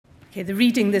Okay, the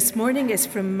reading this morning is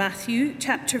from Matthew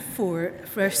chapter 4,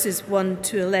 verses 1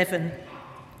 to 11.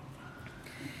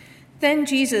 Then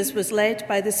Jesus was led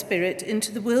by the Spirit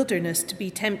into the wilderness to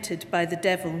be tempted by the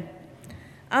devil.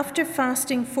 After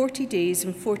fasting 40 days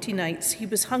and 40 nights, he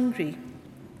was hungry.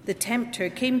 The tempter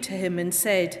came to him and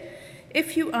said,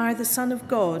 "If you are the Son of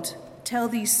God, tell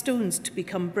these stones to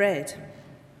become bread."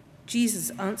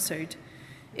 Jesus answered,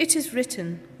 "It is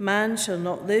written, man shall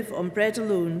not live on bread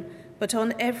alone, but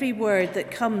on every word that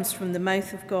comes from the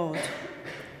mouth of God."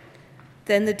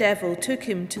 Then the devil took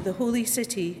him to the holy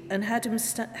city and had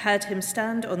him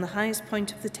stand on the highest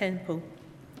point of the temple.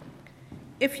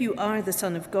 "If you are the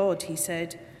Son of God," he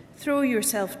said, "throw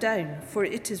yourself down, for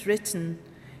it is written,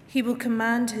 he will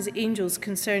command his angels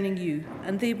concerning you,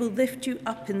 and they will lift you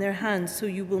up in their hands so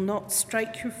you will not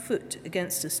strike your foot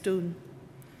against a stone."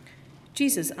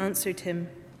 Jesus answered him,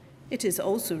 "It is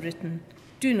also written,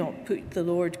 do not put the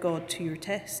Lord God to your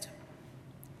test."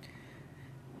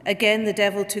 Again the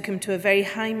devil took him to a very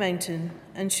high mountain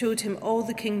and showed him all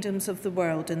the kingdoms of the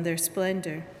world and their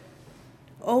splendor.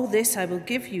 "All this I will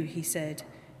give you," he said,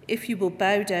 "if you will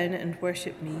bow down and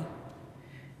worship me."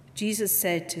 Jesus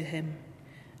said to him,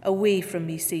 "Away from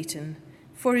me, Satan,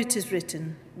 for it is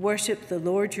written, worship the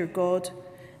Lord your God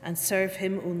and serve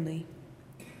him only."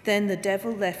 Then the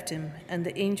devil left him, and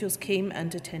the angels came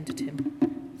and attended him.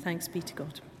 Thanks be to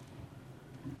God.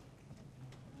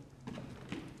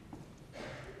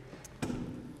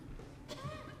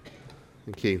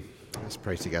 Thank you. Let's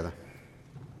pray together.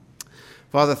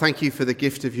 Father, thank you for the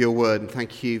gift of your word, and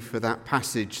thank you for that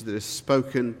passage that has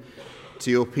spoken to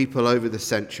your people over the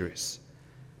centuries.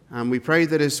 And we pray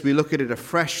that as we look at it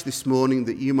afresh this morning,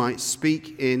 that you might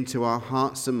speak into our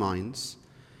hearts and minds,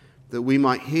 that we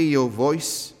might hear your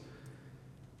voice,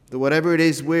 that whatever it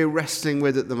is we're wrestling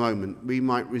with at the moment, we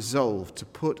might resolve to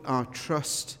put our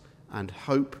trust and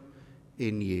hope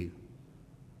in you.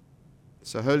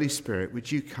 So, Holy Spirit,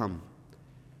 would you come,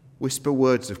 whisper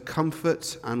words of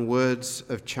comfort and words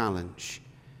of challenge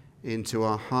into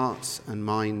our hearts and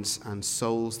minds and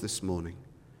souls this morning.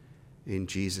 In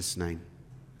Jesus' name,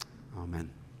 amen.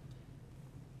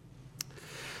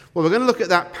 Well, we're going to look at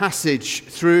that passage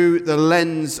through the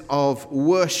lens of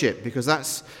worship, because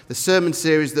that's the sermon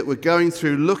series that we're going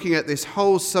through, looking at this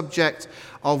whole subject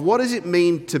of what does it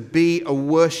mean to be a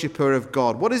worshipper of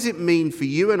God? What does it mean for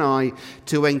you and I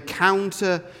to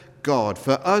encounter God,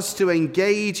 for us to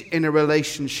engage in a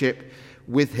relationship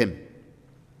with him?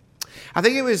 I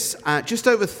think it was just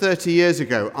over 30 years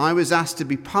ago, I was asked to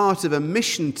be part of a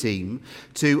mission team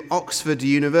to Oxford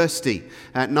University.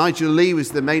 Nigel Lee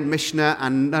was the main missioner,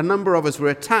 and a number of us were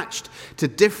attached to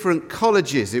different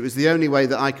colleges. It was the only way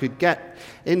that I could get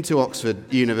into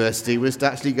Oxford University, was to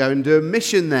actually go and do a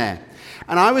mission there.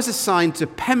 And I was assigned to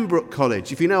Pembroke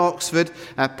College. If you know Oxford,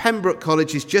 Pembroke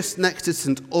College is just next to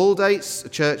St Aldate's, a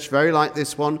church very like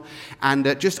this one,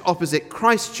 and just opposite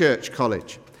Christ Church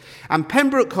College. And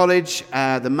Pembroke College,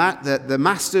 the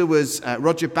master was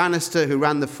Roger Bannister, who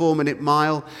ran the 4-minute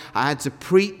mile. I had to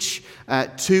preach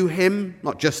to him,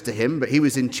 not just to him, but he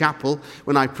was in chapel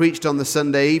when I preached on the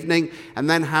Sunday evening, and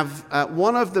then have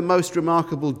one of the most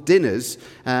remarkable dinners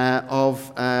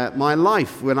of my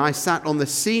life, when I sat on the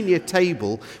senior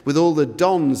table with all the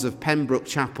dons of Pembroke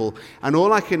Chapel, and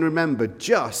all I can remember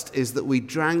just is that we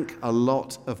drank a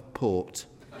lot of port.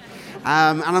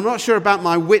 And I'm not sure about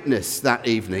my witness that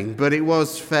evening, but it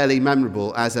was fairly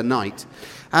memorable as a night.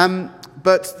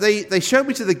 But they showed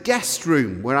me to the guest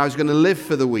room where I was going to live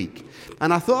for the week.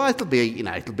 And I thought, it'll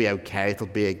be okay, it'll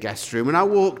be a guest room. And I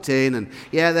walked in, and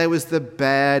there was the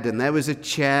bed, and there was a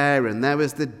chair, and there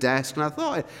was the desk. And I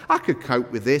thought, I could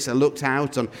cope with this. I looked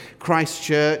out on Christ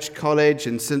Church College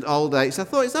and St Aldate's. I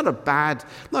thought, it's not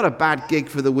a bad gig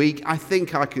for the week. I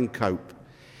think I can cope.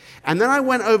 And then I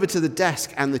went over to the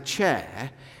desk and the chair,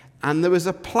 and there was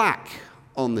a plaque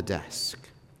on the desk.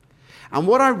 And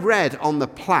what I read on the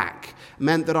plaque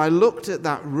meant that I looked at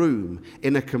that room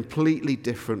in a completely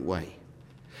different way.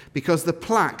 Because the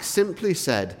plaque simply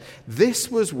said,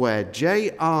 this was where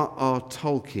J.R.R.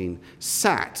 Tolkien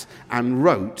sat and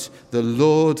wrote The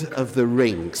Lord of the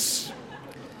Rings.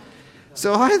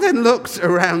 So I then looked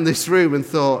around this room and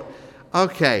thought,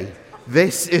 okay,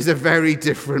 this is a very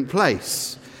different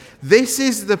place. This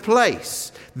is the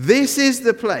place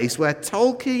where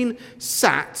Tolkien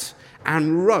sat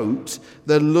and wrote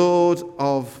The Lord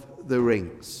of the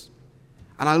Rings.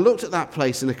 And I looked at that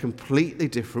place in a completely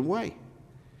different way.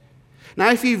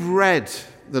 Now, if you've read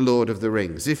The Lord of the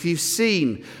Rings, if you've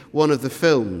seen one of the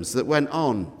films that went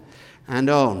on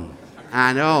and on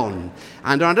and on.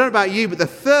 And I don't know about you, but the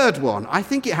third one, I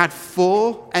think it had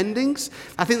 4 endings.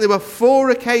 I think there were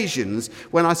 4 occasions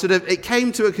when it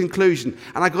came to a conclusion.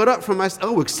 And I got up from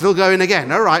we're still going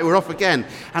again. All right, we're off again.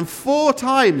 And 4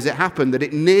 times it happened that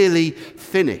it nearly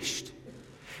finished.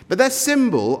 But that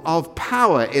symbol of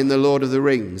power in the Lord of the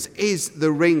Rings is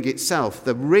the ring itself,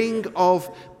 the ring of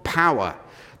power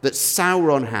that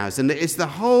Sauron has. And it's the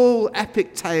whole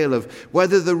epic tale of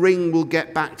whether the ring will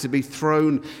get back to be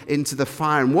thrown into the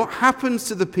fire and what happens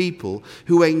to the people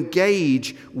who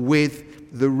engage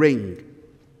with the ring.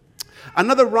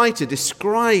 Another writer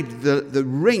described the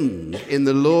ring in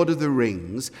the Lord of the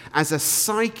Rings as a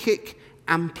psychic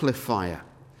amplifier.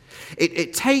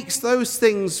 It takes those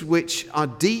things which are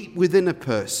deep within a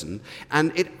person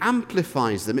and it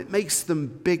amplifies them. It makes them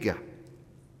bigger.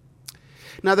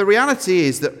 Now, the reality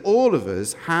is that all of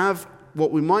us have what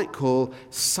we might call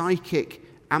psychic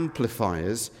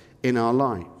amplifiers in our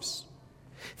lives.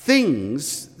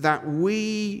 Things that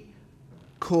we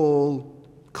call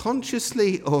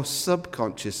consciously or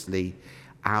subconsciously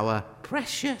our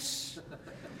precious.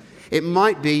 It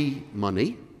might be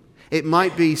money. It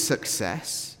might be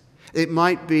success. It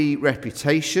might be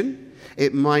reputation.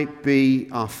 It might be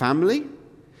our family.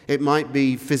 It might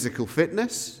be physical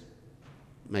fitness.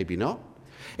 Maybe not.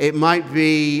 It might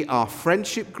be our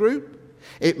friendship group.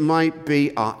 It might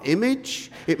be our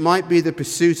image. It might be the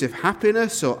pursuit of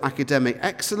happiness or academic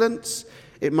excellence.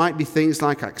 It might be things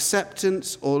like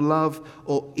acceptance or love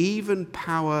or even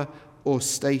power or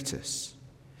status.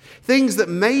 Things that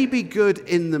may be good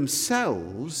in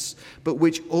themselves, but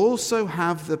which also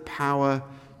have the power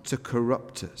to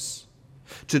corrupt us,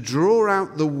 to draw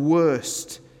out the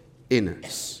worst in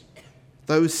us.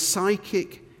 Those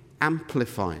psychic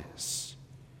amplifiers.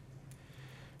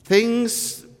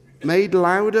 Things made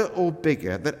louder or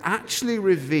bigger that actually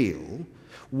reveal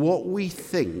what we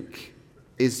think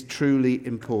is truly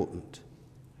important,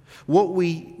 what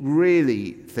we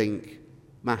really think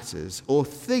matters, or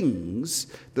things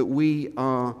that we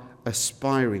are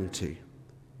aspiring to.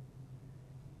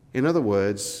 In other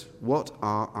words, what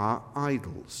are our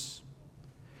idols?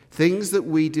 Things that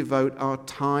we devote our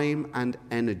time and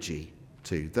energy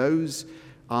to. Those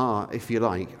are, if you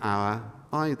like, our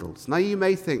idols. Now you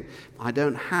may think, I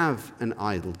don't have an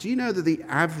idol. Do you know that the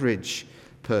average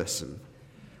person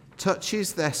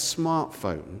touches their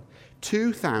smartphone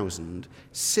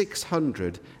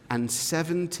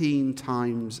 2,617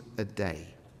 times a day?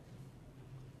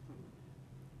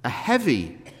 A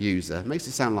heavy user, makes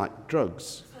it sound like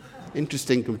drugs.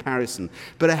 Interesting comparison.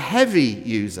 But a heavy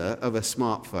user of a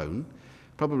smartphone,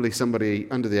 probably somebody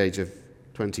under the age of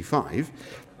 25,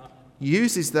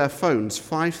 uses their phones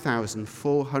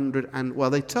 5,400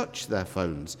 they touch their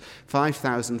phones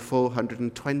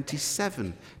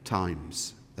 5,427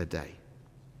 times a day.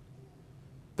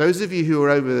 Those of you who are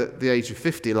over the age of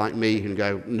 50 like me can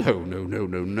go,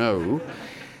 no.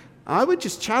 I would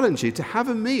just challenge you to have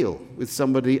a meal with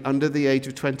somebody under the age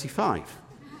of 25.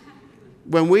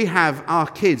 When we have our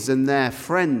kids and their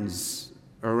friends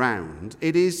around,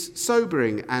 it is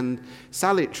sobering and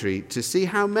salutary to see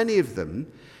how many of them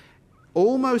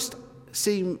almost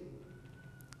seem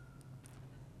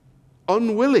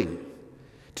unwilling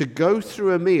to go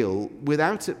through a meal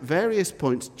without at various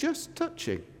points just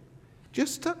touching,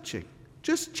 just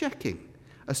checking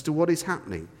as to what is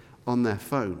happening on their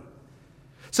phone.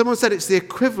 Someone said it's the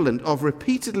equivalent of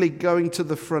repeatedly going to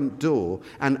the front door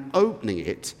and opening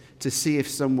it to see if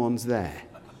someone's there.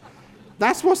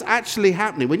 That's what's actually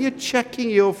happening. When you're checking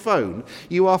your phone,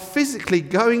 you are physically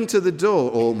going to the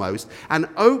door almost and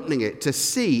opening it to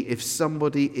see if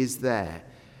somebody is there.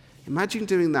 Imagine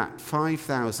doing that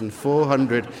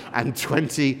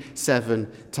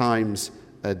 5,427 times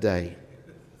a day.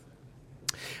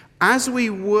 As we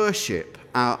worship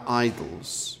our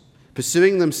idols,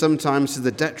 pursuing them sometimes to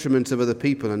the detriment of other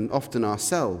people and often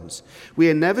ourselves,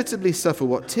 we inevitably suffer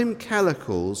what Tim Keller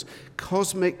calls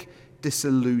cosmic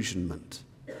disillusionment.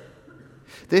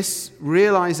 This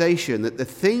realization that the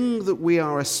thing that we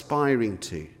are aspiring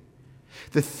to,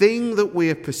 the thing that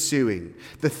we are pursuing,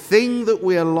 the thing that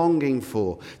we are longing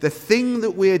for, the thing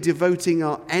that we are devoting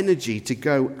our energy to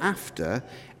go after,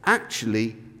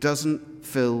 actually doesn't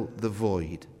fill the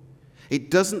void. It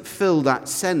doesn't fill that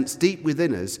sense deep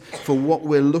within us for what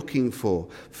we're looking for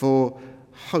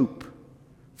hope,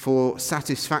 for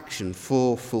satisfaction,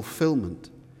 for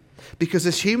fulfillment. Because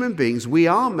as human beings, we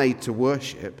are made to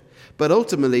worship, but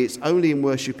ultimately it's only in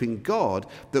worshipping God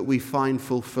that we find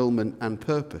fulfillment and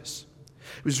purpose.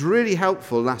 It was really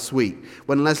helpful last week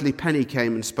when Leslie Penny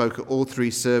came and spoke at all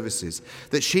 3 services,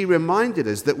 that she reminded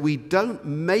us that we don't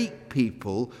make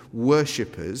people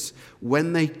worshippers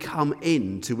when they come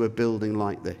into a building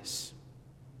like this.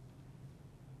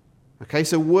 Okay,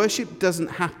 so worship doesn't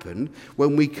happen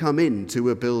when we come into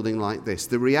a building like this.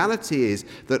 The reality is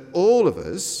that all of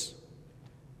us,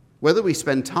 whether we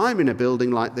spend time in a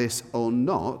building like this or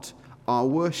not, are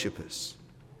worshippers.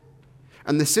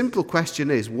 And the simple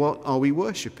question is, what are we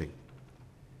worshipping?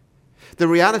 The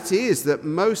reality is that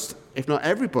most, if not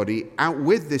everybody, out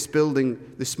with this building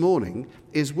this morning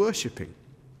is worshipping.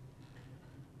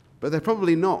 But they're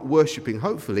probably not worshipping,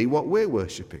 hopefully, what we're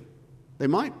worshipping. They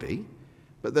might be,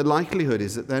 but the likelihood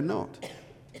is that they're not.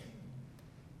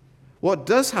 What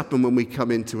does happen when we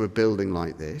come into a building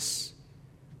like this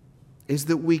is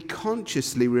that we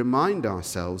consciously remind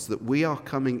ourselves that we are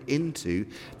coming into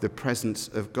the presence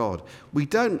of God. We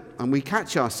don't, and we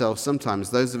catch ourselves sometimes,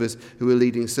 those of us who are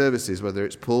leading services, whether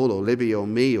it's Paul or Libby or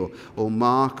me or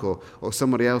Mark or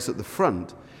somebody else at the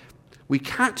front, we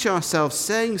catch ourselves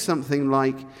saying something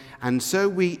like, and so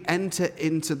we enter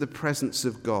into the presence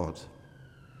of God.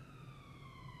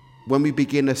 When we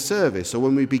begin a service or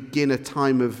when we begin a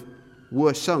time of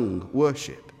sung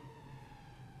worship.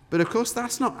 But of course,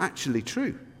 that's not actually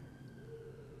true,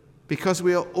 because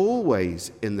we are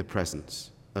always in the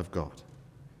presence of God.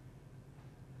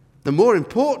 The more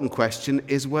important question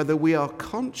is whether we are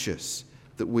conscious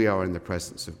that we are in the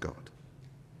presence of God.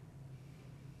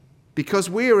 Because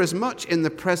we are as much in the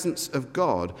presence of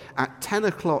God at 10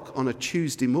 o'clock on a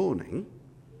Tuesday morning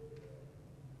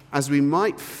as we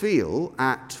might feel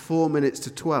at 4 minutes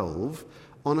to 12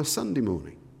 on a Sunday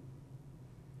morning.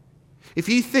 If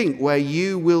you think where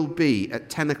you will be at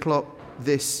 10 o'clock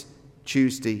this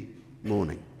Tuesday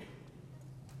morning,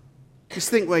 just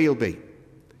think where you'll be.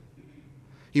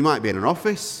 You might be in an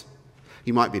office,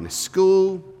 you might be in a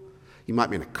school, you might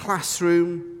be in a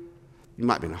classroom, you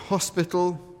might be in a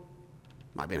hospital,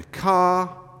 you might be in a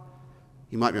car,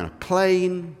 you might be on a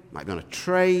plane, you might be on a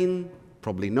train,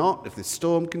 probably not if the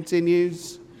storm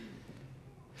continues.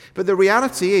 But the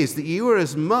reality is that you are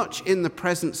as much in the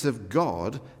presence of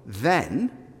God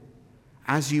then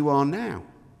as you are now.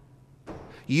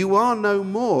 You are no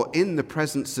more in the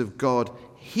presence of God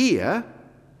here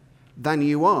than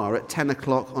you are at 10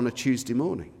 o'clock on a Tuesday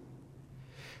morning.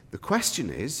 The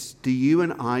question is, do you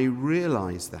and I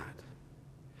realize that?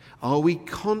 Are we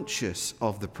conscious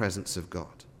of the presence of God?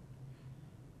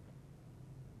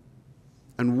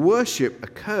 And worship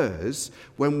occurs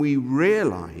when we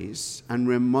realize and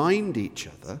remind each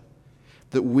other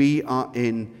that we are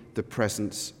in the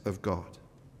presence of God.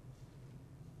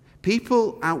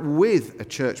 People out with a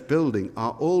church building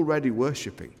are already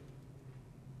worshipping.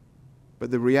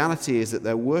 But the reality is that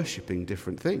they're worshipping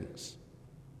different things.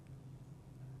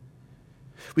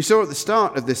 We saw at the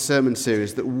start of this sermon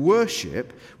series that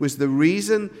worship was the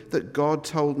reason that God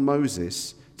told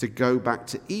Moses to go back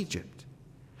to Egypt.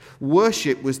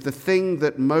 Worship was the thing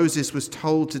that Moses was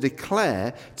told to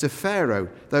declare to Pharaoh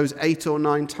those 8 or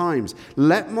 9 times.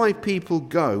 Let my people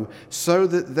go so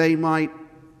that they might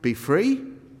be free?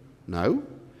 No.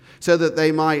 So that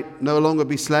they might no longer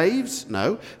be slaves?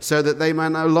 No. So that they might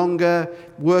no longer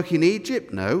work in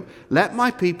Egypt? No. Let my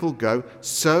people go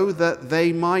so that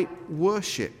they might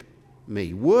worship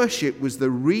me. Worship was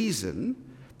the reason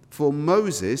for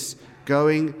Moses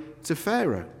going to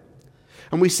Pharaoh.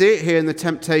 And we see it here in the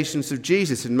temptations of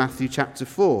Jesus in Matthew chapter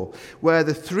 4, where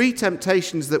the 3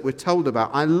 temptations that we're told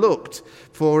about, I looked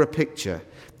for a picture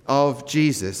of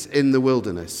Jesus in the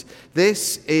wilderness.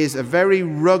 This is a very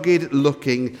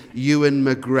rugged-looking Ewan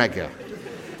McGregor,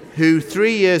 who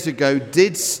 3 years ago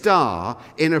did star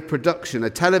in a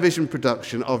television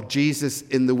production of Jesus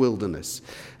in the wilderness.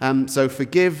 So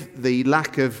forgive the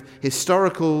lack of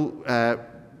historical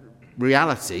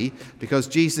reality, because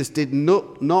Jesus did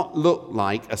not look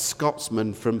like a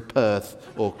Scotsman from Perth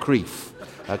or Crieff.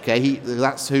 Okay,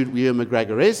 that's who Ewan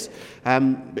McGregor is.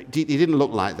 But he didn't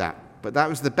look like that. But that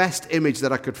was the best image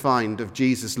that I could find of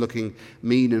Jesus looking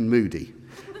mean and moody.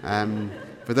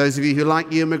 For those of you who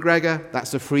like Ewan McGregor,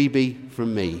 that's a freebie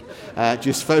from me.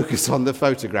 Just focus on the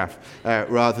photograph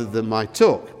rather than my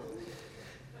talk.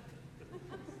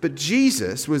 But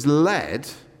Jesus was led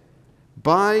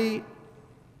by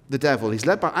the devil. He's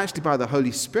led by the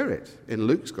Holy Spirit in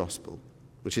Luke's Gospel,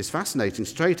 which is fascinating.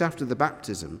 Straight after the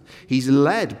baptism, he's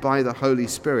led by the Holy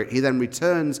Spirit. He then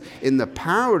returns in the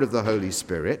power of the Holy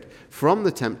Spirit from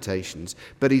the temptations,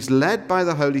 but he's led by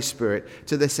the Holy Spirit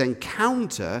to this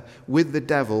encounter with the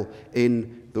devil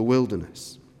in the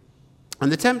wilderness.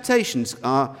 And the temptations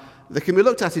are They can be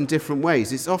looked at in different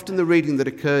ways. It's often the reading that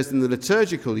occurs in the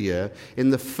liturgical year in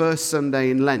the first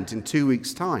Sunday in Lent in 2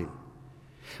 weeks' time.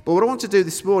 But what I want to do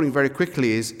this morning very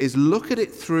quickly is look at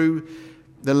it through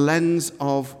the lens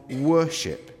of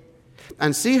worship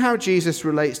and see how Jesus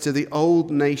relates to the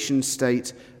old nation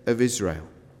state of Israel.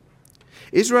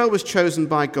 Israel was chosen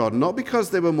by God not because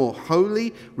they were more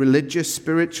holy, religious,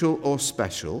 spiritual, or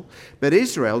special, but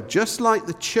Israel, just like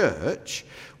the church,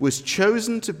 was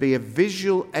chosen to be a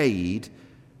visual aid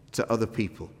to other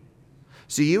people.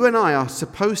 So you and I are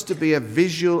supposed to be a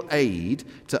visual aid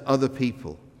to other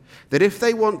people. That if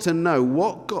they want to know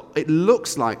what it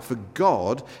looks like for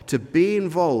God to be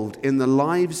involved in the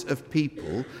lives of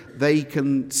people, they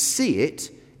can see it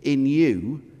in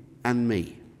you and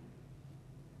me.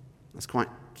 That's quite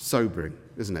sobering,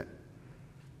 isn't it?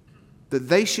 That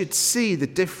they should see the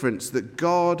difference that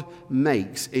God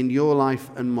makes in your life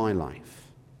and my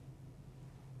life.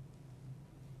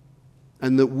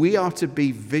 And that we are to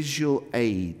be visual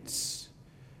aids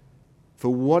for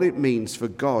what it means for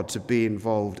God to be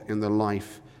involved in the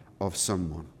life of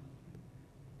someone.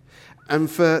 And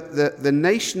for the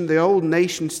nation, the old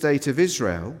nation state of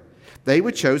Israel, they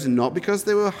were chosen not because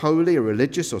they were holy or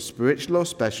religious or spiritual or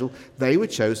special. They were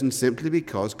chosen simply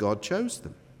because God chose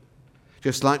them.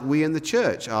 Just like we in the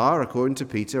church are, according to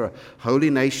Peter, a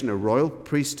holy nation, a royal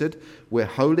priesthood. We're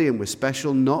holy and we're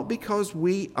special not because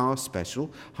we are special,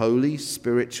 holy,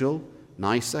 spiritual,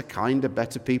 nicer, kinder,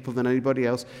 better people than anybody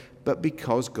else, but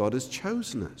because God has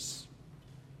chosen us.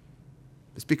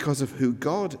 It's because of who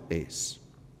God is.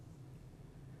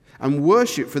 And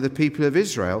worship for the people of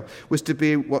Israel was to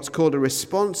be what's called a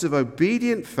response of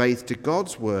obedient faith to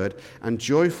God's word and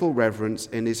joyful reverence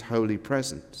in his holy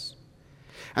presence.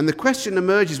 And the question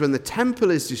emerges when the temple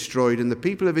is destroyed and the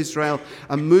people of Israel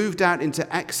are moved out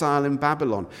into exile in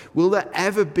Babylon. Will there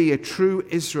ever be a true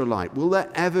Israelite? Will there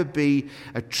ever be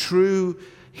a true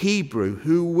Hebrew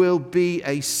who will be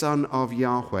a son of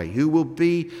Yahweh, who will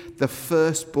be the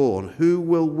firstborn, who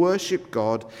will worship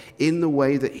God in the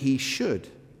way that he should?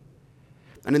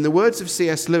 And in the words of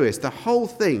C.S. Lewis, the whole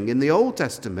thing in the Old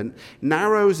Testament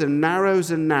narrows and narrows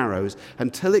and narrows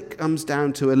until it comes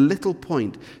down to a little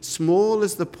point, small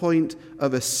as the point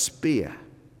of a spear.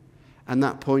 And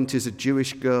that point is a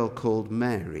Jewish girl called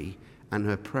Mary and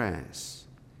her prayers.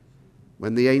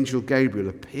 When the angel Gabriel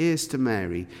appears to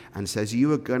Mary and says,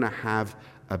 you are going to have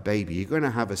a baby, you're going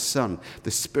to have a son, the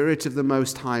Spirit of the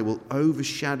Most High will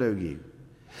overshadow you.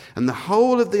 And the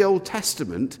whole of the Old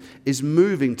Testament is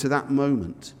moving to that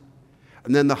moment.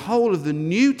 And then the whole of the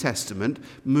New Testament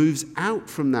moves out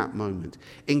from that moment,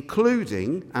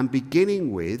 including and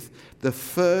beginning with the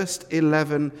first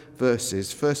 11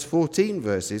 verses, first 14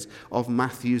 verses of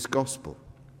Matthew's Gospel.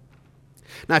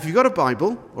 Now, if you've got a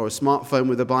Bible or a smartphone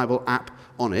with a Bible app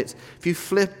on it, if you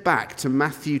flip back to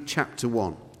Matthew chapter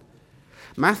 1.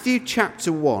 Matthew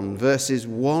chapter 1, verses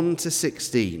 1 to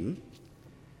 16,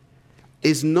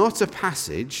 is not a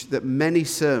passage that many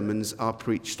sermons are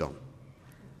preached on.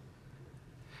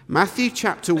 Matthew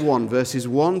chapter 1, verses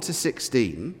 1 to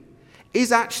 16,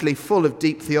 is actually full of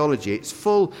deep theology. It's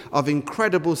full of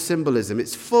incredible symbolism.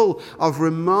 It's full of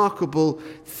remarkable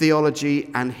theology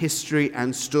and history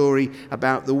and story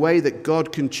about the way that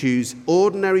God can choose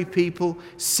ordinary people,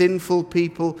 sinful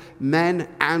people, men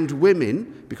and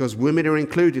women, because women are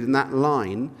included in that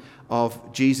line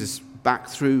of Jesus back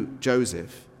through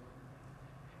Joseph.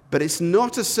 But it's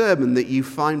not a sermon that you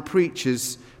find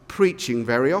preachers preaching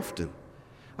very often.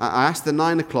 I asked the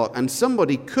 9 o'clock, and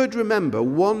somebody could remember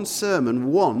one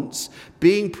sermon once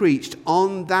being preached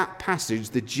on that passage,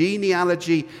 the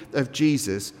genealogy of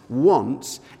Jesus,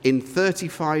 once in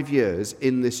 35 years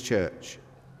in this church.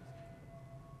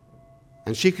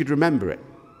 And she could remember it.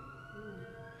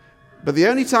 But the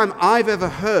only time I've ever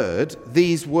heard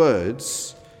these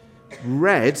words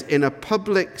read in a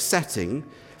public setting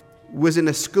was in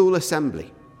a school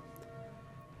assembly.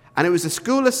 And it was a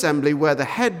school assembly where the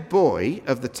head boy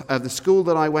of the school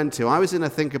that I went to, I was in, I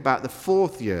think, about the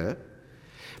 4th year,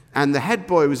 and the head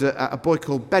boy was a boy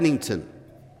called Bennington,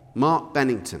 Mark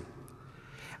Bennington.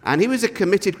 And he was a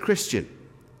committed Christian.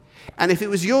 And if it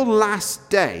was your last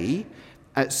day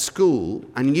at school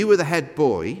and you were the head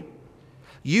boy,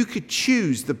 you could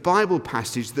choose the Bible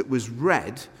passage that was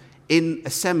read in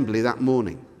assembly that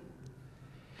morning.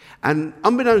 And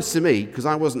unbeknownst to me, because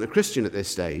I wasn't a Christian at this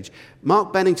stage,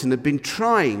 Mark Bennington had been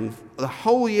trying the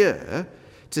whole year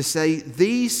to say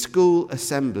these school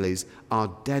assemblies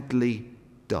are deadly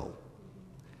dull.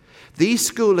 These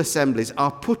school assemblies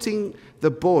are putting the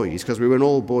boys, because we were an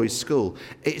all-boys school,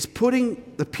 it's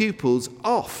putting the pupils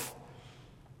off.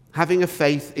 having a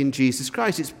faith in Jesus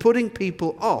Christ. It's putting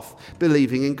people off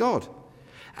believing in God.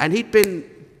 And he'd been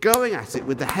going at it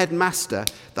with the headmaster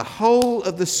the whole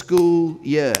of the school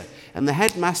year. And the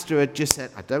headmaster had just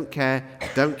said, I don't care, I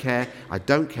don't care, I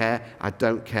don't care, I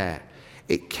don't care.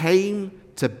 It came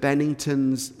to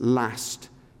Bennington's last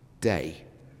day.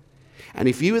 And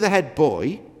if you were the head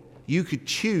boy, you could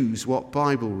choose what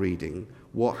Bible reading,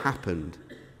 what happened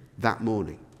that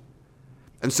morning.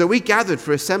 And so we gathered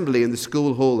for assembly in the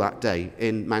school hall that day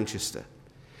in Manchester.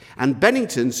 And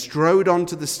Bennington strode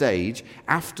onto the stage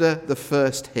after the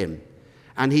first hymn.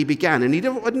 And he began, and he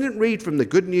didn't read from the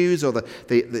Good News or the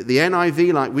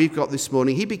NIV like we've got this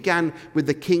morning. He began with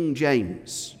the King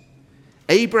James.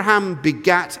 Abraham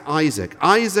begat Isaac.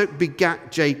 Isaac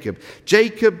begat Jacob.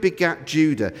 Jacob begat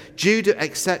Judah. Judah,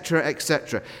 etc.,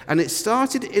 etc. And it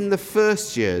started in the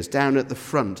first years down at the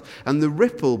front. And the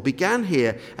ripple began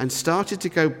here and started to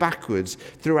go backwards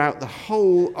throughout the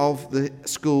whole of the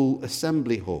school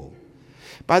assembly hall.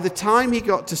 By the time he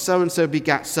got to so-and-so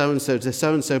begat so-and-so, to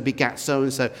so-and-so begat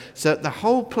so-and-so, so the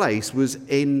whole place was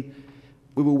we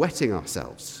were wetting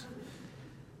ourselves.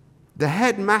 The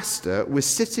headmaster was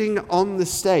sitting on the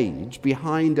stage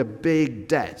behind a big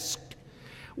desk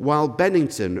while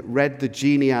Bennington read the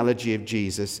genealogy of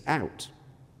Jesus out.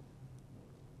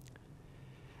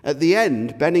 At the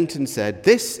end, Bennington said,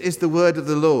 "This is the word of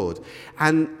the Lord."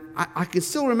 And I can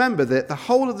still remember that the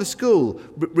whole of the school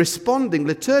responding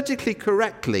liturgically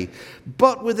correctly,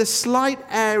 but with a slight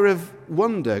air of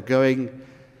wonder going,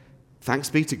 "Thanks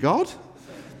be to God?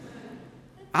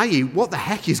 What the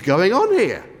heck is going on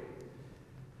here?"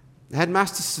 The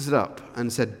headmaster stood up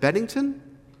and said, "Bennington,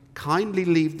 kindly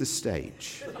leave the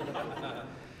stage."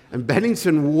 And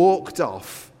Bennington walked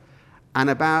off, and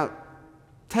about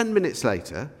 10 minutes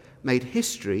later made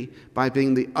history by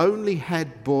being the only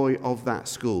head boy of that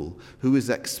school who was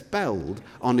expelled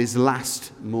on his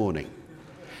last morning.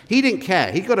 He didn't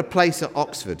care. He got a place at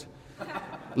Oxford,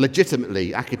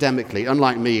 legitimately, academically,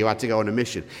 unlike me who had to go on a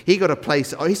mission. He got a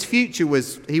place. His future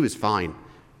he was fine.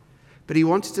 But he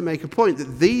wanted to make a point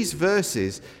that these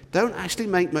verses don't actually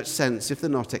make much sense if they're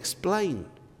not explained.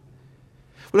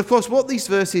 Well, of course, what these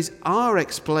verses are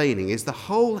explaining is the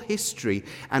whole history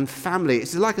and family.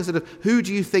 It's like a sort of, who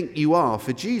do you think you are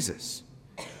for Jesus?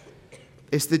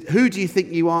 It's the who do you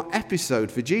think you are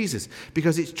episode for Jesus,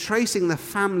 because it's tracing the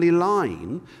family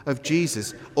line of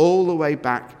Jesus all the way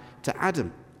back to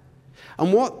Adam.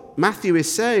 And what Matthew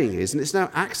is saying is, and it's no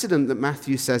accident that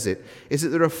Matthew says it, is that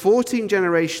there are 14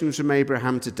 generations from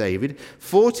Abraham to David,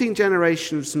 14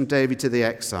 generations from David to the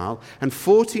exile, and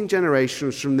 14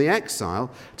 generations from the exile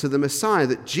to the Messiah,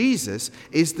 that Jesus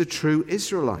is the true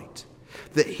Israelite,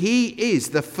 that he is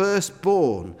the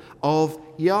firstborn of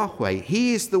Yahweh.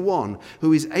 He is the one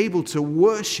who is able to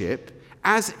worship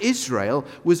as Israel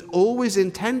was always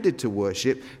intended to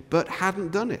worship, but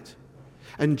hadn't done it.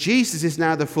 And Jesus is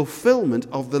now the fulfillment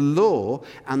of the law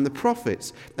and the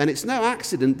prophets. And it's no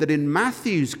accident that in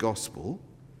Matthew's gospel,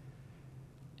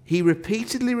 he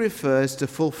repeatedly refers to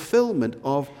fulfillment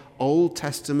of Old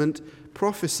Testament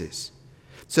prophecies.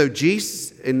 So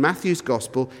Jesus, in Matthew's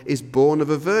gospel, is born of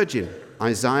a virgin,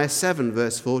 Isaiah 7,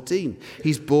 verse 14.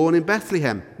 He's born in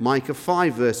Bethlehem, Micah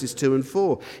 5, verses 2 and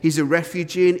 4. He's a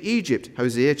refugee in Egypt,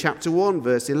 Hosea chapter 1,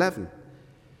 verse 11.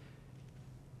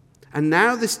 And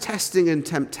now this testing and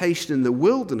temptation in the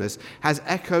wilderness has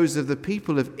echoes of the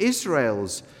people of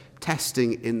Israel's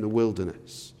testing in the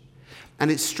wilderness.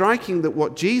 And it's striking that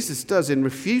what Jesus does in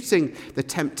refuting the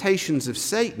temptations of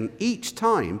Satan each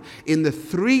time, in the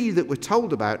 3 that we're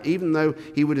told about, even though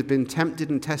he would have been tempted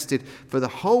and tested for the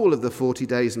whole of the 40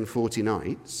 days and 40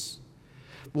 nights,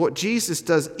 what Jesus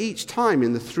does each time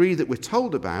in the 3 that we're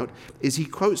told about is he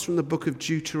quotes from the book of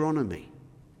Deuteronomy.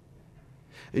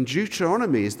 And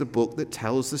Deuteronomy is the book that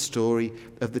tells the story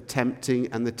of the tempting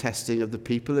and the testing of the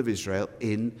people of Israel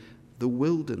in the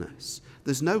wilderness.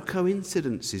 There's no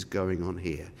coincidences going on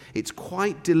here. It's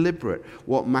quite deliberate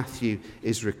what Matthew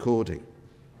is recording.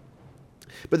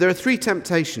 But there are 3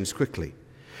 temptations quickly.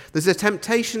 There's a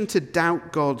temptation to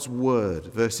doubt God's word,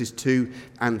 verses 2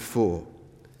 and 4.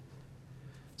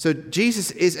 So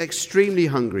Jesus is extremely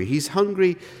hungry. He's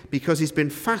hungry because he's been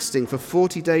fasting for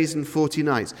 40 days and 40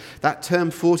 nights. That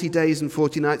term 40 days and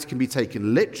 40 nights can be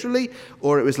taken literally,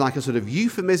 or it was like a sort of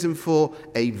euphemism for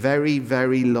a very,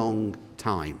 very long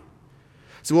time.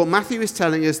 So what Matthew is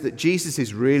telling us that Jesus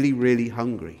is really, really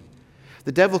hungry.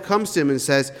 The devil comes to him and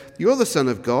says, "You're the Son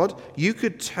of God. You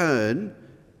could turn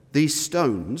these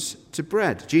stones to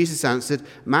bread." Jesus answered,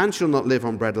 "Man shall not live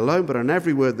on bread alone, but on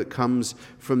every word that comes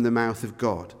from the mouth of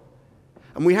God."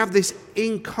 And we have this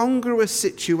incongruous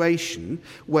situation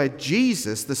where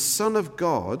Jesus, the Son of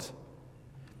God,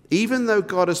 even though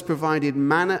God has provided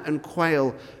manna and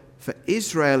quail for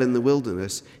Israel in the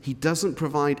wilderness, he doesn't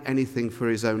provide anything for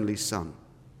his only Son.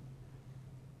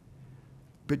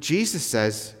 But Jesus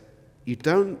says, you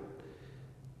don't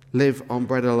live on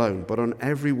bread alone, but on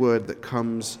every word that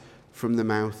comes from the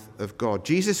mouth of God.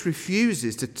 Jesus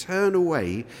refuses to turn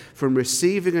away from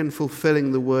receiving and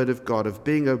fulfilling the word of God, of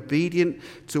being obedient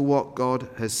to what God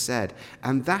has said.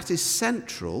 And that is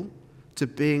central to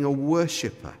being a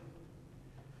worshipper.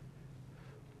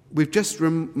 We've just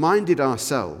reminded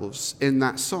ourselves in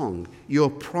that song, your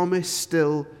promise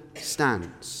still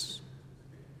stands.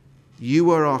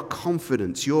 You are our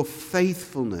confidence. Your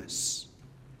faithfulness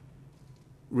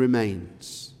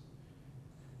remains.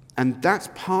 And that's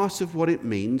part of what it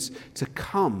means to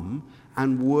come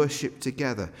and worship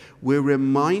together. We're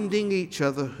reminding each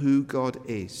other who God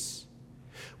is.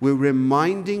 We're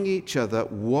reminding each other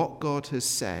what God has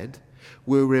said.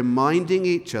 We're reminding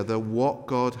each other what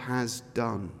God has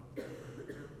done.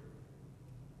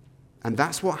 And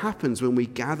that's what happens when we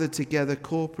gather together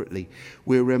corporately.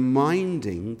 We're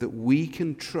reminding that we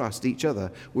can trust each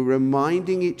other. We're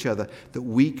reminding each other that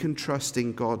we can trust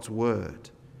in God's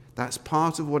word. That's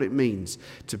part of what it means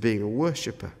to being a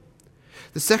worshipper.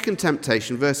 The second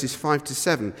temptation, verses 5 to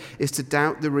 7, is to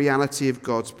doubt the reality of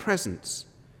God's presence.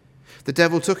 The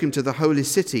devil took him to the holy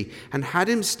city and had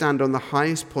him stand on the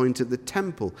highest point of the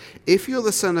temple. If you're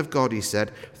the Son of God, he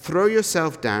said, throw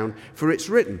yourself down, for it's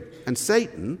written. And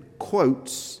Satan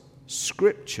quotes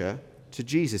Scripture to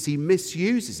Jesus. He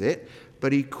misuses it,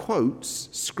 but he quotes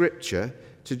Scripture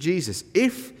to Jesus.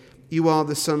 If you are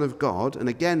the Son of God, and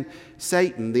again,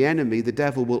 Satan, the enemy, the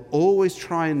devil, will always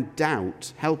try and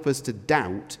help us to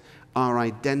doubt our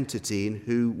identity in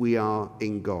who we are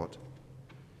in God.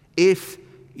 If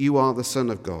you are the Son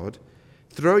of God,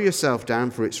 throw yourself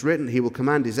down, for it's written, he will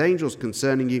command his angels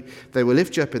concerning you. They will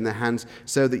lift you up in their hands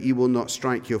so that you will not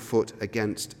strike your foot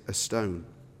against a stone.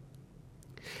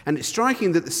 And it's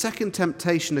striking that the second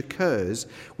temptation occurs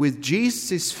with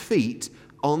Jesus' feet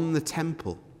on the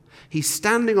temple. He's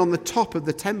standing on the top of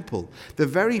the temple, the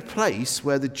very place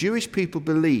where the Jewish people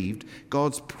believed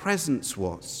God's presence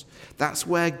was. That's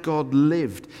where God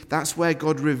lived. That's where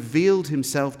God revealed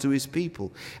himself to his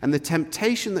people. And the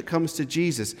temptation that comes to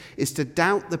Jesus is to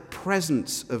doubt the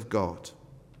presence of God.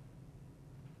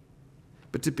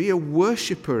 But to be a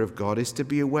worshipper of God is to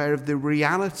be aware of the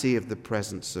reality of the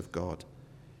presence of God.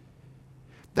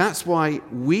 That's why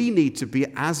we need to be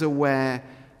as aware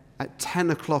at 10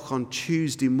 o'clock on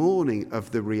Tuesday morning of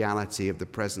the reality of the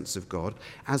presence of God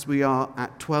as we are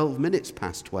at 12 minutes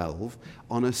past 12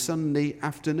 on a Sunday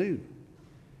afternoon.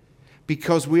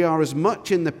 Because we are as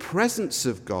much in the presence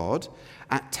of God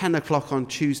at 10 o'clock on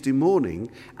Tuesday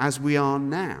morning as we are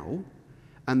now.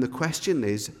 And the question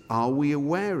is, are we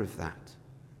aware of that?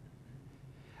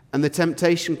 And the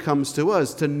temptation comes to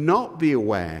us to not be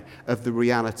aware of the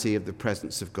reality of the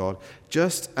presence of God,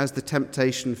 just as the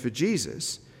temptation for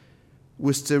Jesus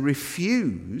was to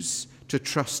refuse to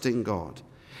trust in God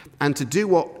and to do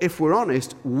what, if we're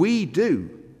honest, we do.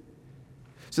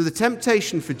 So the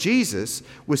temptation for Jesus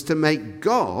was to make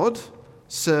God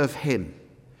serve him.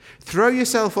 Throw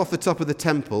yourself off the top of the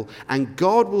temple and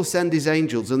God will send his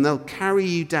angels and they'll carry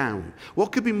you down.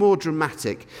 What could be more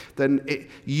dramatic than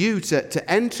you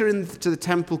to enter into the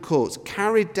temple courts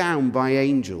carried down by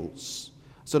angels?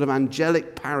 Sort of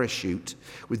angelic parachute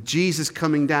with Jesus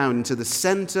coming down into the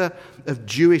center of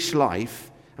Jewish life.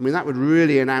 I mean, that would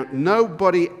really announce,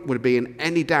 nobody would be in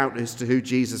any doubt as to who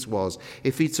Jesus was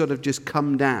if he'd sort of just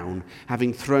come down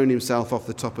having thrown himself off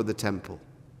the top of the temple.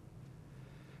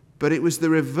 But it was the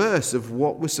reverse of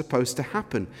what was supposed to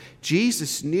happen.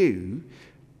 Jesus knew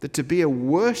that to be a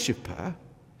worshipper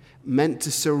meant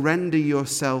to surrender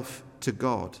yourself to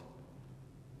God.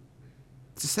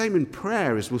 It's the same in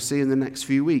prayer, as we'll see in the next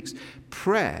few weeks.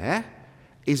 Prayer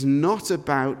is not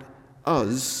about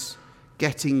us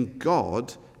getting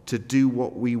God to do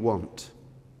what we want.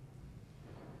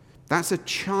 That's a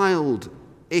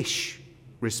childish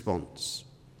response.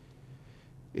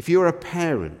 If you're a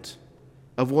parent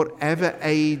of whatever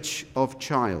age of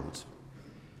child,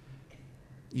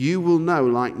 you will know,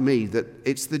 like me, that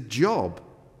it's the job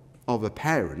of a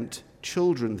parent,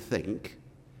 children think,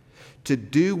 to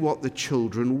do what the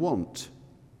children want.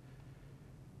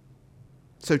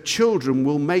 So children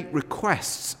will make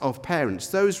requests of parents.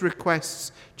 Those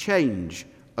requests change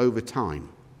over time.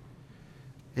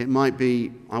 It might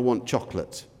be, I want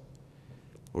chocolate.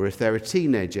 Or if they're a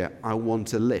teenager, I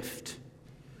want a lift.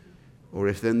 Or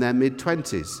if they're in their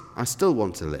mid-20s, I still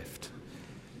want a lift.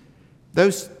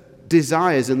 Those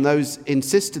desires and those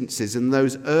insistences and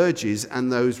those urges and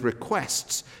those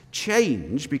requests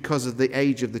change because of the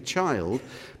age of the child,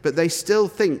 but they still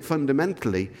think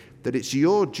fundamentally that it's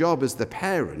your job as the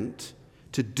parent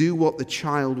to do what the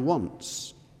child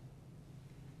wants.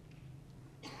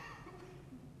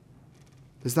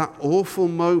 There's that awful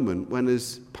moment when,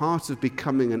 as part of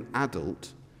becoming an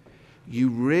adult, you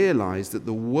realize that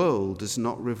the world does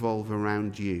not revolve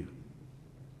around you.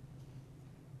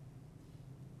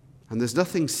 And there's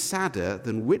nothing sadder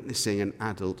than witnessing an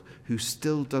adult who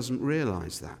still doesn't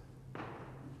realize that.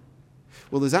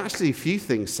 Well, there's actually a few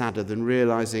things sadder than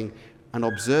realizing and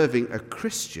observing a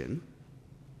Christian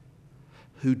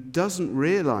who doesn't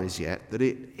realize yet that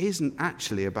it isn't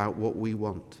actually about what we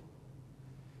want.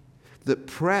 That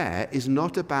prayer is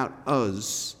not about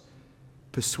us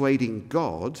persuading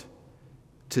God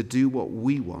to do what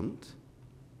we want,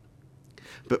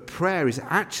 but prayer is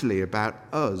actually about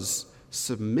us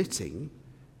submitting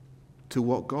to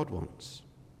what God wants.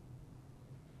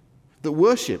 That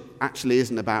worship actually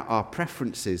isn't about our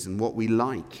preferences and what we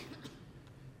like.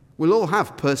 We'll all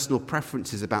have personal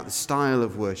preferences about the style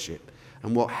of worship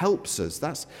and what helps us.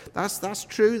 That's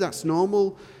true, that's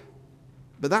normal,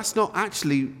 but that's not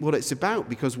actually what it's about,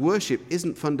 because worship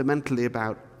isn't fundamentally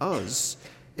about us,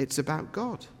 it's about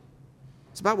God.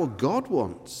 It's about what God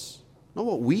wants, not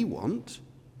what we want.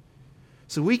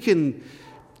 So we can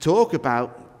talk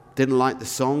about, didn't like the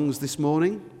songs this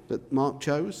morning that Mark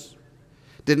chose,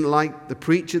 didn't like the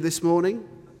preacher this morning,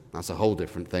 that's a whole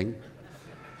different thing.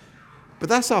 But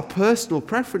that's our personal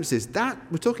preferences. That,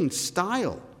 we're talking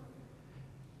style.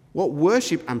 What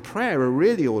worship and prayer are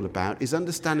really all about is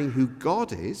understanding who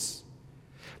God is,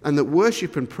 and that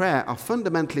worship and prayer are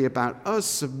fundamentally about us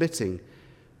submitting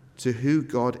to who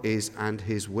God is and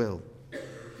his will.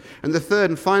 And the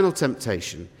third and final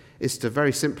temptation is to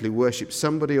very simply worship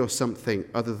somebody or something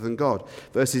other than God.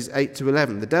 Verses 8 to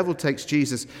 11. The devil takes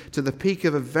Jesus to the peak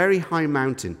of a very high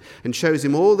mountain and shows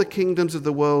him all the kingdoms of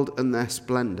the world and their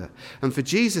splendor. And for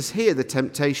Jesus here, the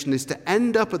temptation is to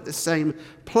end up at the same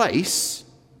place,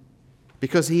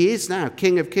 because he is now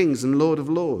King of Kings and Lord of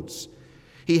Lords.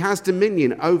 He has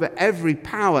dominion over every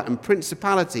power and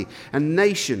principality and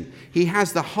nation. He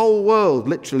has the whole world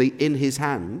literally in his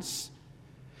hands.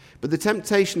 But the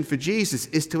temptation for Jesus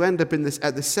is to end up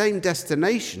at the same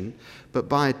destination, but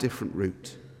by a different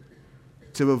route.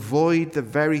 To avoid the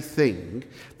very thing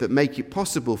that make it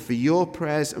possible for your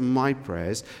prayers and my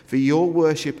prayers, for your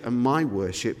worship and my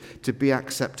worship to be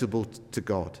acceptable to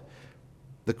God.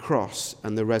 The cross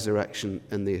and the resurrection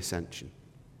and the ascension.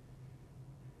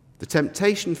 The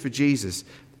temptation for Jesus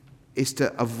is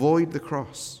to avoid the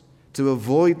cross, to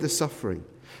avoid the suffering,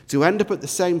 to end up at the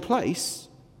same place,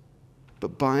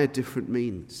 but by a different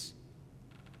means.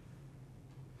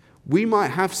 We might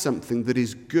have something that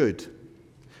is good.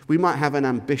 We might have an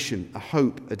ambition, a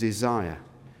hope, a desire.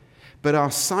 But our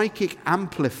psychic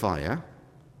amplifier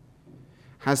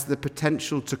has the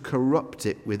potential to corrupt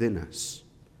it within us.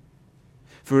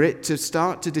 For it to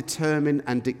start to determine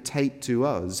and dictate to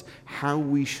us how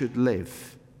we should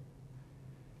live.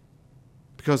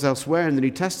 Because elsewhere in the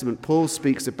New Testament, Paul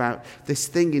speaks about this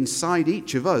thing inside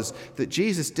each of us that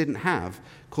Jesus didn't have,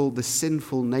 called the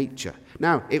sinful nature.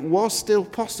 Now, it was still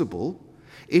possible,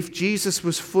 if Jesus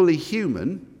was fully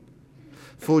human,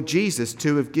 for Jesus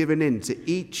to have given in to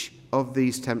each of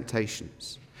these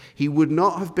temptations. He would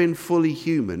not have been fully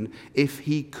human if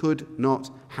he could not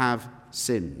have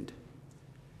sinned.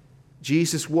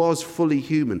 Jesus was fully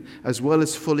human as well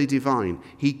as fully divine.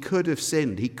 He could have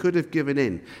sinned, he could have given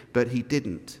in, but he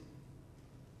didn't,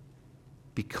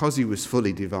 because he was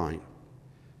fully divine.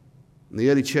 And the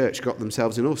early church got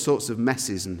themselves in all sorts of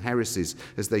messes and heresies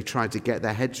as they tried to get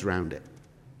their heads around it.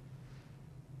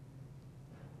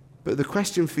 But the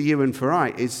question for you and for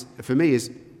me is,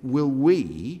 will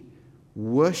we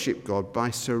worship God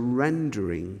by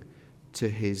surrendering to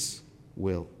his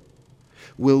will?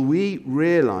 Will we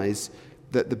realize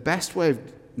that the best way of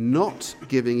not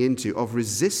giving into, of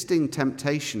resisting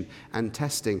temptation and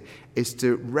testing, is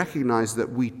to recognize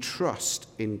that we trust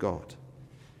in God?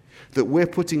 That we're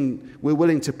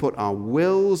willing to put our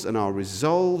wills and our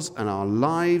resolves and our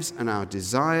lives and our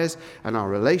desires and our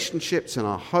relationships and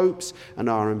our hopes and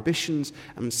our ambitions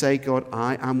and say, God,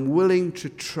 I am willing to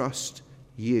trust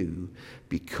you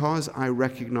because I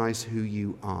recognize who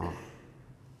you are.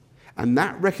 And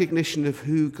that recognition of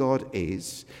who God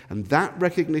is, and that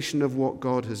recognition of what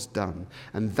God has done,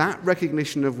 and that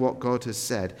recognition of what God has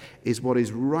said is what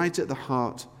is right at the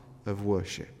heart of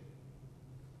worship.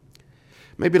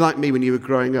 Maybe like me, when you were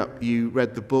growing up, you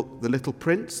read the book The Little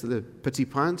Prince, Le Petit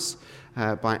Prince,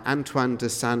 by Antoine de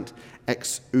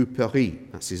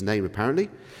Saint-Exupéry. That's his name, apparently.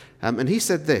 And he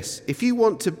said this: if you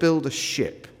want to build a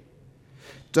ship,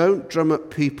 don't drum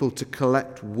up people to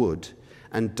collect wood,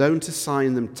 and don't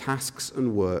assign them tasks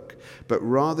and work, but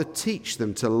rather teach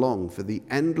them to long for the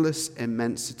endless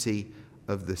immensity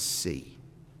of the sea.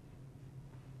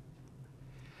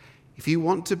 If you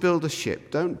want to build a ship,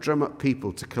 don't drum up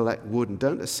people to collect wood, and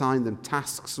don't assign them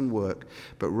tasks and work,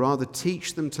 but rather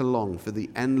teach them to long for the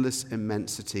endless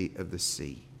immensity of the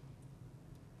sea.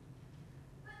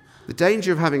 The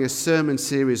danger of having a sermon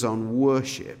series on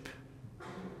worship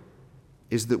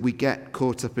is that we get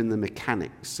caught up in the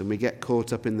mechanics and we get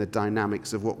caught up in the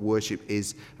dynamics of what worship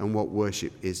is and what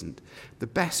worship isn't. The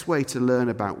best way to learn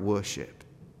about worship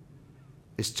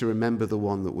is to remember the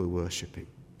one that we're worshipping.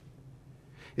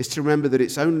 Is to remember that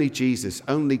it's only Jesus,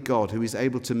 only God, who is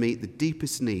able to meet the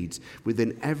deepest needs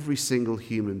within every single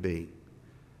human being.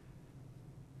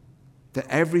 That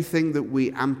everything that we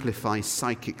amplify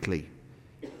psychically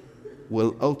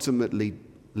will ultimately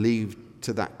lead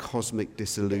to that cosmic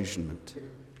disillusionment,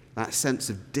 that sense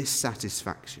of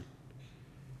dissatisfaction.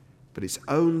 But it's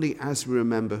only as we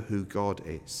remember who God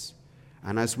is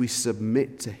and as we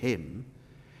submit to him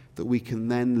that we can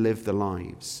then live the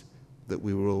lives that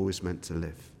we were always meant to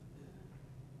live.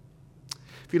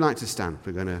 If you'd like to stand,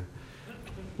 we're going to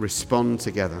respond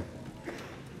together.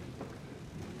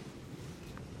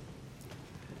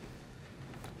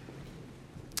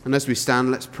 And as we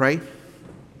stand, let's pray.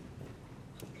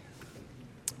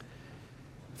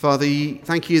 Father,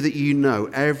 thank you that you know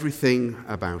everything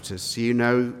about us. You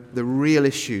know the real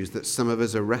issues that some of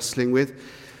us are wrestling with.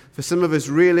 For some of us,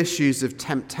 real issues of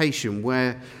temptation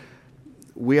where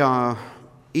we are,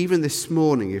 even this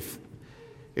morning,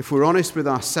 if we're honest with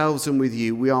ourselves and with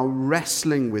you, we are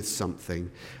wrestling with something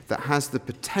that has the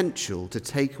potential to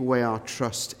take away our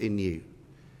trust in you.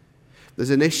 There's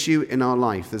an issue in our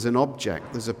life, there's an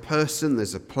object, there's a person,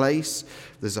 there's a place,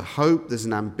 there's a hope, there's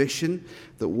an ambition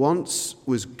that once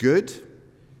was good,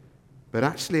 but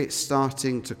actually it's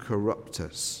starting to corrupt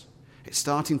us. It's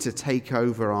starting to take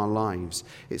over our lives.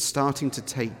 It's starting to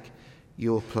take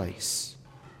your place.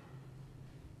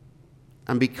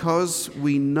 And because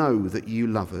we know that you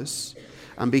love us,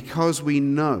 and because we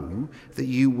know that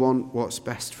you want what's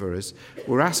best for us,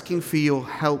 we're asking for your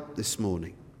help this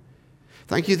morning.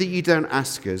 Thank you that you don't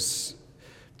ask us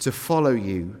to follow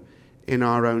you in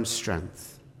our own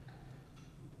strength,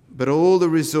 but all the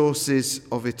resources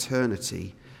of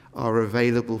eternity are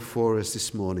available for us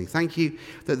this morning. Thank you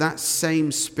that that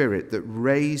same Spirit that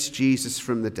raised Jesus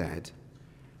from the dead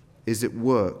is at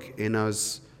work in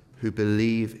us who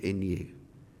believe in you.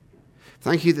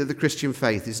 Thank you that the Christian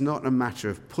faith is not a matter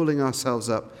of pulling ourselves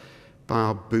up by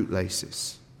our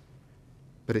bootlaces,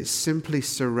 but it's simply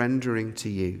surrendering to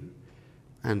you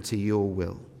and to your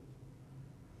will.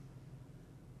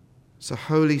 So,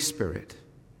 Holy Spirit,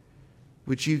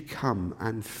 would you come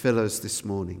and fill us this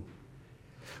morning?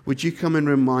 Would you come and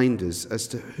remind us as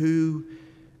to who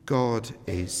God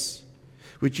is?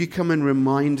 Would you come and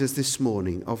remind us this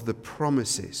morning of the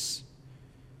promises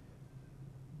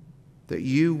that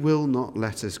you will not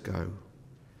let us go,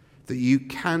 that you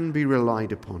can be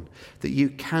relied upon, that you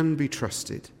can be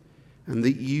trusted, and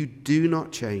that you do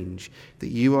not change, that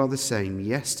you are the same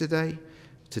yesterday,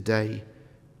 today,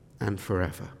 and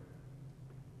forever.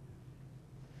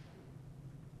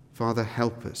 Father,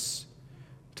 help us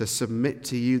to submit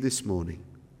to you this morning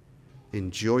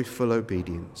in joyful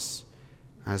obedience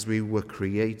as we were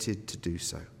created to do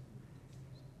so.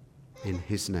 In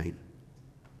his name,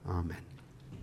 amen.